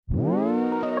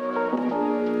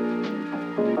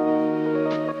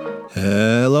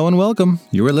Hello and welcome.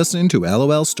 You are listening to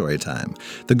LOL Storytime,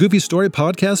 the goofy story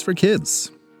podcast for kids.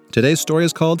 Today's story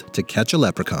is called To Catch a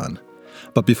Leprechaun.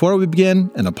 But before we begin,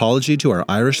 an apology to our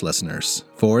Irish listeners,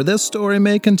 for this story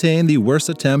may contain the worst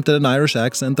attempt at an Irish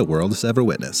accent the world has ever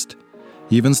witnessed.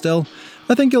 Even still,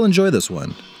 I think you'll enjoy this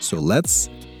one, so let's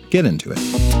get into it.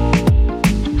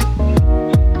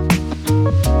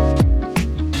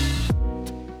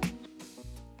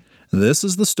 This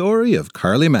is the story of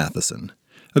Carly Matheson,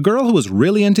 a girl who was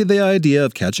really into the idea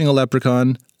of catching a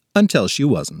leprechaun until she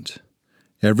wasn't.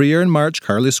 Every year in March,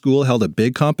 Carly's school held a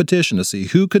big competition to see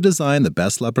who could design the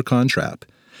best leprechaun trap.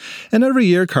 And every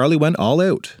year, Carly went all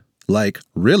out. Like,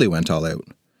 really went all out.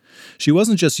 She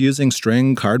wasn't just using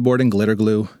string, cardboard, and glitter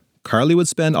glue. Carly would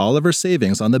spend all of her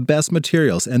savings on the best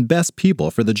materials and best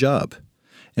people for the job.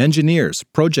 Engineers,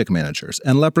 project managers,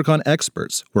 and leprechaun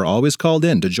experts were always called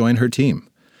in to join her team.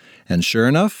 And sure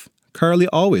enough, Carly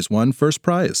always won first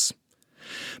prize.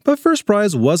 But first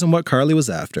prize wasn't what Carly was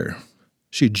after.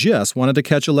 She just wanted to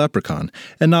catch a leprechaun,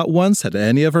 and not once had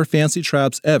any of her fancy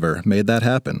traps ever made that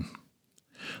happen.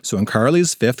 So in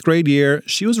Carly's 5th grade year,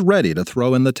 she was ready to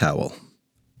throw in the towel.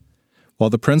 While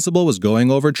the principal was going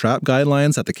over trap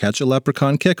guidelines at the Catch a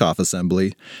Leprechaun kickoff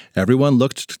assembly, everyone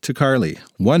looked to Carly,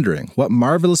 wondering what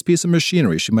marvelous piece of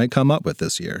machinery she might come up with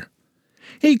this year.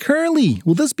 "Hey Carly,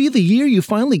 will this be the year you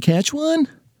finally catch one?"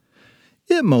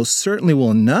 "It most certainly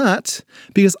will not,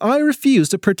 because I refuse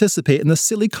to participate in this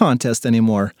silly contest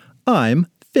anymore. I'm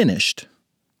finished."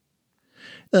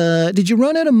 Did you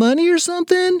run out of money or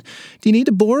something? Do you need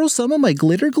to borrow some of my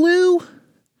glitter glue?"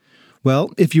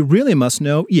 "Well, if you really must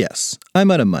know, yes,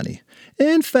 I'm out of money.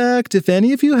 In fact, if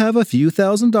any of you have a few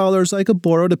 $1,000s I could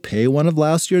borrow to pay one of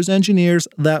last year's engineers,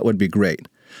 that would be great.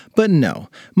 But no,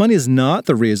 money is not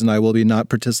the reason I will be not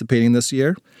participating this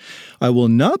year. I will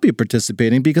not be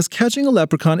participating because catching a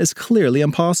leprechaun is clearly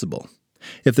impossible.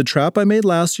 If the trap I made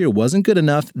last year wasn't good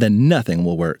enough, then nothing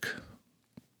will work."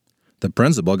 The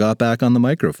principal got back on the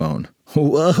microphone.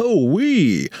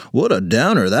 "Whoa-wee! What a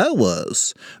downer that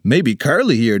was. Maybe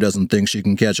Carly here doesn't think she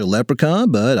can catch a leprechaun,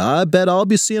 but I bet I'll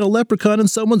be seeing a leprechaun in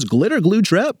someone's glitter glue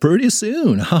trap pretty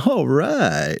soon. All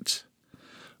right."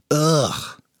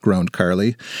 "Ugh," groaned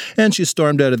Carly, and she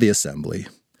stormed out of the assembly.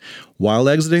 While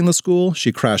exiting the school,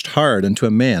 she crashed hard into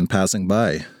a man passing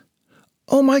by.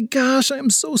 "Oh my gosh, I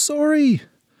am so sorry."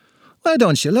 "Why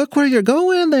don't you look where you're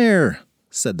going there?"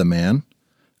 said the man.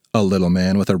 A little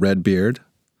man with a red beard.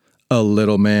 A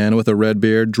little man with a red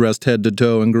beard dressed head to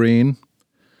toe in green.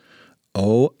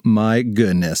 "Oh my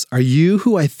goodness, are you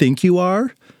who I think you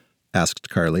are?" asked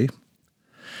Carly.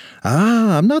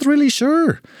 "I'm not really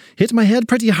sure. Hit my head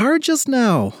pretty hard just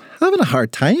now. Having a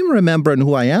hard time remembering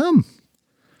who I am."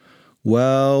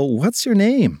 "Well, what's your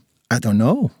name?" "I don't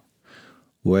know."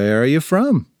 "Where are you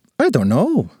from?" "I don't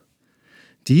know."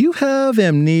 "Do you have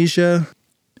amnesia?"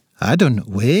 "I don't know.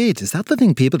 Wait, is that the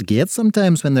thing people get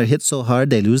sometimes when they're hit so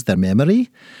hard they lose their memory?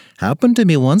 Happened to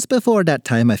me once before that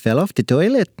time I fell off the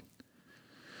toilet."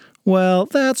 "Well,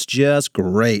 that's just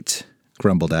great,"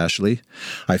 grumbled Ashley.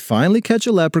 "I finally catch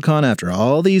a leprechaun after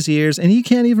all these years, and he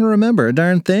can't even remember a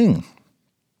darn thing."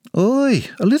 "Oi,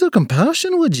 a little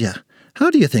compassion, would ya? How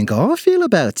do you think I feel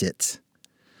about it?"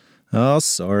 "Oh,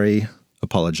 sorry,"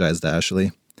 apologized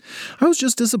Ashley. "I was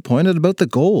just disappointed about the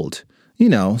gold. You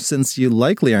know, since you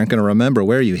likely aren't going to remember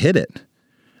where you hid it."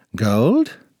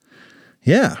 "Gold?"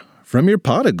 "Yeah, from your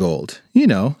pot of gold. You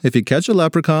know, if you catch a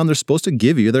leprechaun, they're supposed to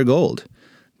give you their gold.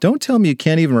 Don't tell me you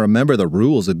can't even remember the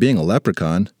rules of being a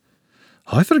leprechaun."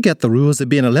 "I forget the rules of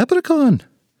being a leprechaun."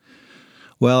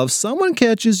 "Well, if someone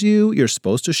catches you, you're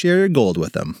supposed to share your gold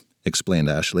with them," explained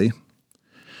Ashley.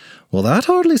 "Well, that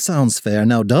hardly sounds fair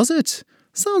now, does it?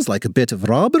 Sounds like a bit of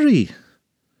robbery."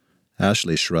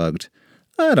 Ashley shrugged.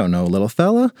 "I don't know, little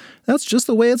fella. That's just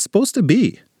the way it's supposed to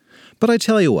be. But I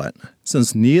tell you what,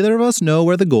 since neither of us know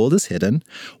where the gold is hidden,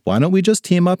 why don't we just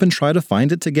team up and try to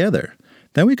find it together?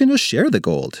 Then we can just share the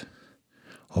gold."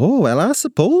 "Oh, well, I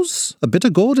suppose a bit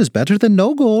of gold is better than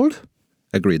no gold,"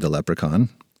 agreed the leprechaun.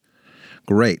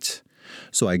 "Great.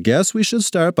 So I guess we should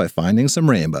start by finding some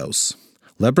rainbows.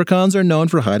 Leprechauns are known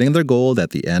for hiding their gold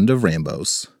at the end of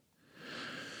rainbows."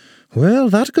 "Well,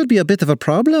 that could be a bit of a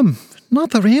problem.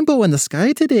 Not the rainbow in the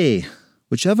sky today.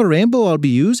 Whichever rainbow I'll be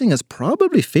using is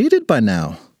probably faded by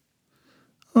now."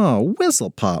 "Oh, Whistle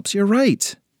Pops, you're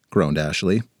right," groaned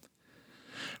Ashley.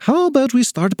 "How about we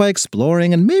start by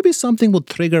exploring and maybe something will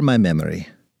trigger my memory?"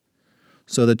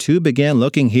 So the two began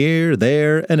looking here,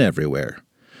 there, and everywhere.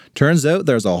 Turns out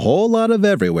there's a whole lot of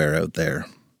everywhere out there.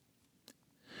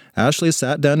 Ashley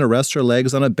sat down to rest her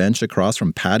legs on a bench across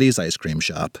from Patty's ice cream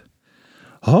shop.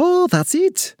 "Oh, that's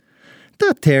it.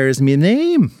 That there's me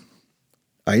name."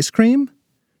 Ice cream?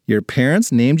 Your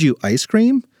parents named you Ice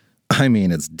Cream? I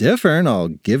mean, it's different, I'll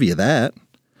give you that.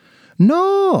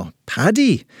 No,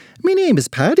 Paddy. Me name is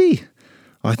Paddy.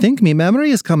 I think me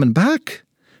memory is coming back.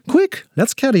 Quick,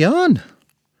 let's carry on.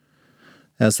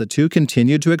 As the two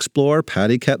continued to explore,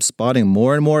 Paddy kept spotting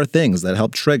more and more things that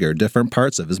helped trigger different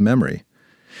parts of his memory.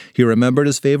 He remembered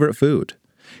his favorite food.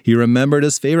 He remembered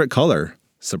his favorite color.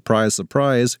 Surprise,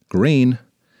 surprise, green.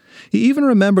 He even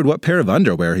remembered what pair of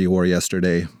underwear he wore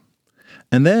yesterday.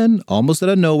 And then, almost out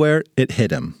of nowhere, it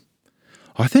hit him.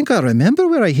 I think I remember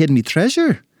where I hid me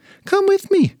treasure. Come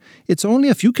with me. It's only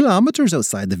a few kilometers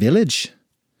outside the village.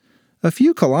 A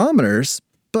few kilometers?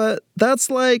 But that's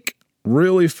like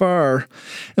really far.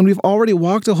 And we've already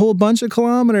walked a whole bunch of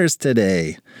kilometers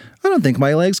today. I don't think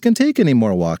my legs can take any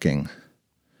more walking.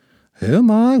 Oh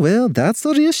my, well, that's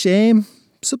a real shame.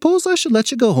 Suppose I should let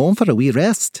you go home for a wee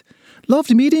rest.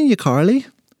 Loved meeting you, Carly.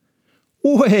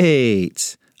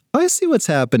 Wait, I see what's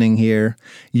happening here.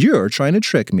 You're trying to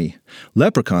trick me.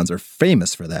 Leprechauns are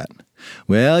famous for that.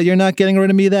 Well, you're not getting rid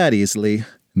of me that easily.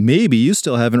 Maybe you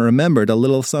still haven't remembered a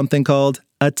little something called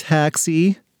a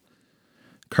taxi.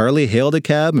 Carly hailed a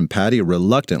cab and Paddy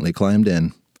reluctantly climbed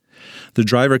in. The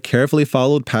driver carefully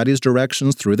followed Paddy's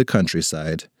directions through the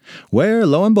countryside, where,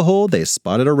 lo and behold, they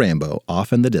spotted a rainbow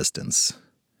off in the distance.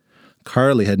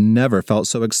 Carly had never felt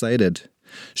so excited.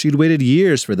 She'd waited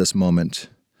years for this moment.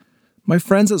 My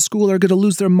friends at school are going to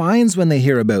lose their minds when they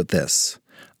hear about this.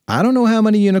 I don't know how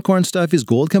many unicorn stuffies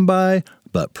gold can buy,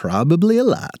 but probably a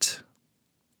lot.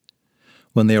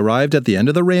 When they arrived at the end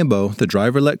of the rainbow, the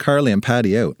driver let Carly and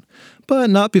Paddy out, but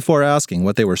not before asking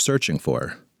what they were searching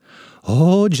for.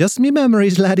 Oh, just me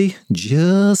memories, laddie.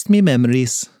 Just me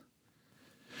memories.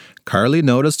 Carly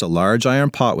noticed a large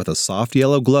iron pot with a soft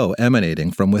yellow glow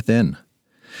emanating from within.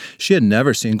 She had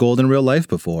never seen gold in real life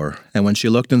before, and when she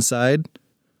looked inside,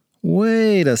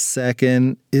 wait a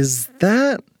second, is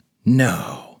that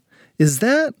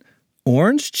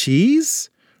orange cheese?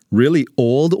 Really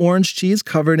old orange cheese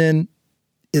covered in,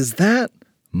 is that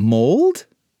mold?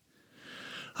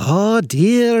 Oh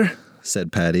dear,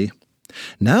 said Paddy.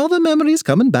 Now the memory's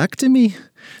coming back to me.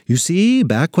 You see,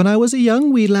 back when I was a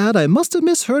young wee lad, I must have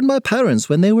misheard my parents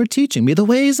when they were teaching me the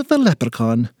ways of the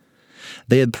leprechaun.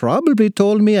 They had probably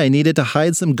told me I needed to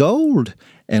hide some gold,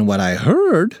 and what I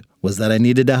heard was that I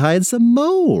needed to hide some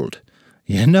mold.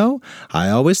 You know, I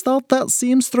always thought that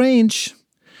seemed strange.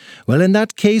 Well, in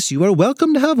that case, you are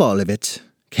welcome to have all of it.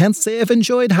 Can't say I've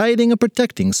enjoyed hiding and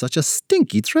protecting such a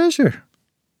stinky treasure.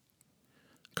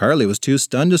 Carly was too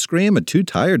stunned to scream and too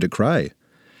tired to cry.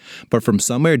 But from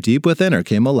somewhere deep within her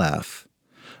came a laugh.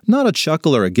 Not a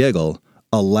chuckle or a giggle,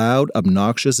 a loud,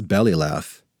 obnoxious belly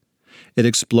laugh. It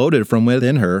exploded from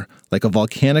within her like a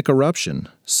volcanic eruption,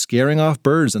 scaring off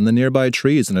birds in the nearby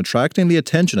trees and attracting the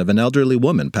attention of an elderly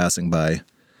woman passing by.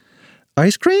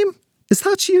 Ice cream? Is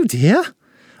that you, dear?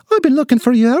 I've been looking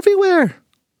for you everywhere.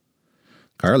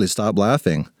 Carly stopped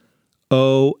laughing.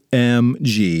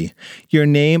 OMG. Your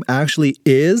name actually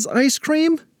is Ice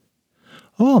Cream?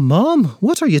 Oh, Mom,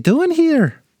 what are you doing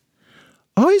here?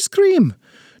 Ice Cream?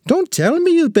 Don't tell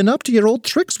me you've been up to your old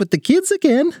tricks with the kids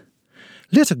again.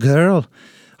 Little girl,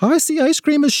 I see Ice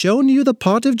Cream has shown you the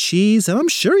pot of cheese, and I'm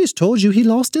sure he's told you he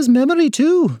lost his memory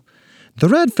too.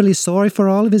 Dreadfully sorry for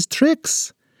all of his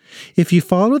tricks. If you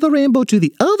follow the rainbow to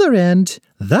the other end,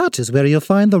 that is where you'll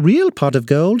find the real pot of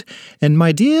gold, and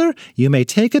my dear, you may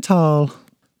take it all.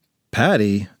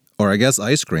 Paddy, or I guess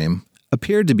Ice Cream,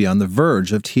 appeared to be on the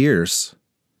verge of tears.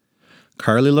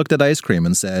 Carly looked at Ice Cream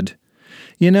and said,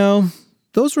 You know,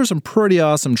 those were some pretty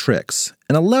awesome tricks,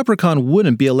 and a leprechaun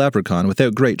wouldn't be a leprechaun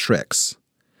without great tricks.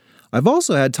 I've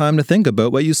also had time to think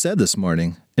about what you said this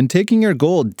morning, and taking your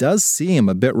gold does seem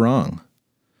a bit wrong.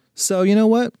 So you know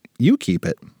what? You keep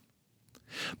it.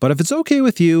 But if it's okay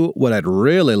with you, what I'd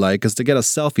really like is to get a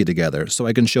selfie together so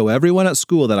I can show everyone at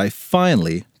school that I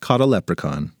finally caught a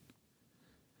leprechaun.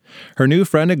 Her new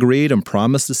friend agreed and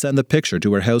promised to send the picture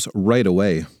to her house right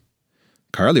away.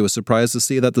 Carly was surprised to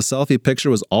see that the selfie picture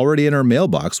was already in her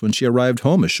mailbox when she arrived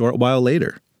home a short while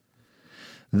later.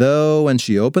 Though, when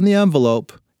she opened the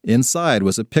envelope, inside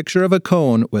was a picture of a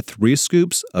cone with 3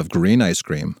 scoops of green ice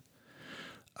cream.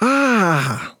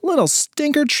 Ah, little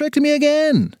stinker tricked me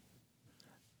again.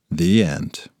 The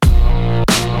end.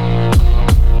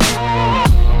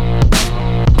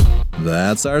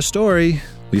 That's our story.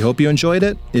 We hope you enjoyed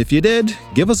it. If you did,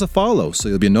 give us a follow so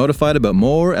you'll be notified about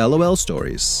more LOL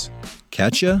stories.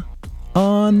 Catch ya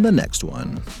on the next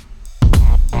one.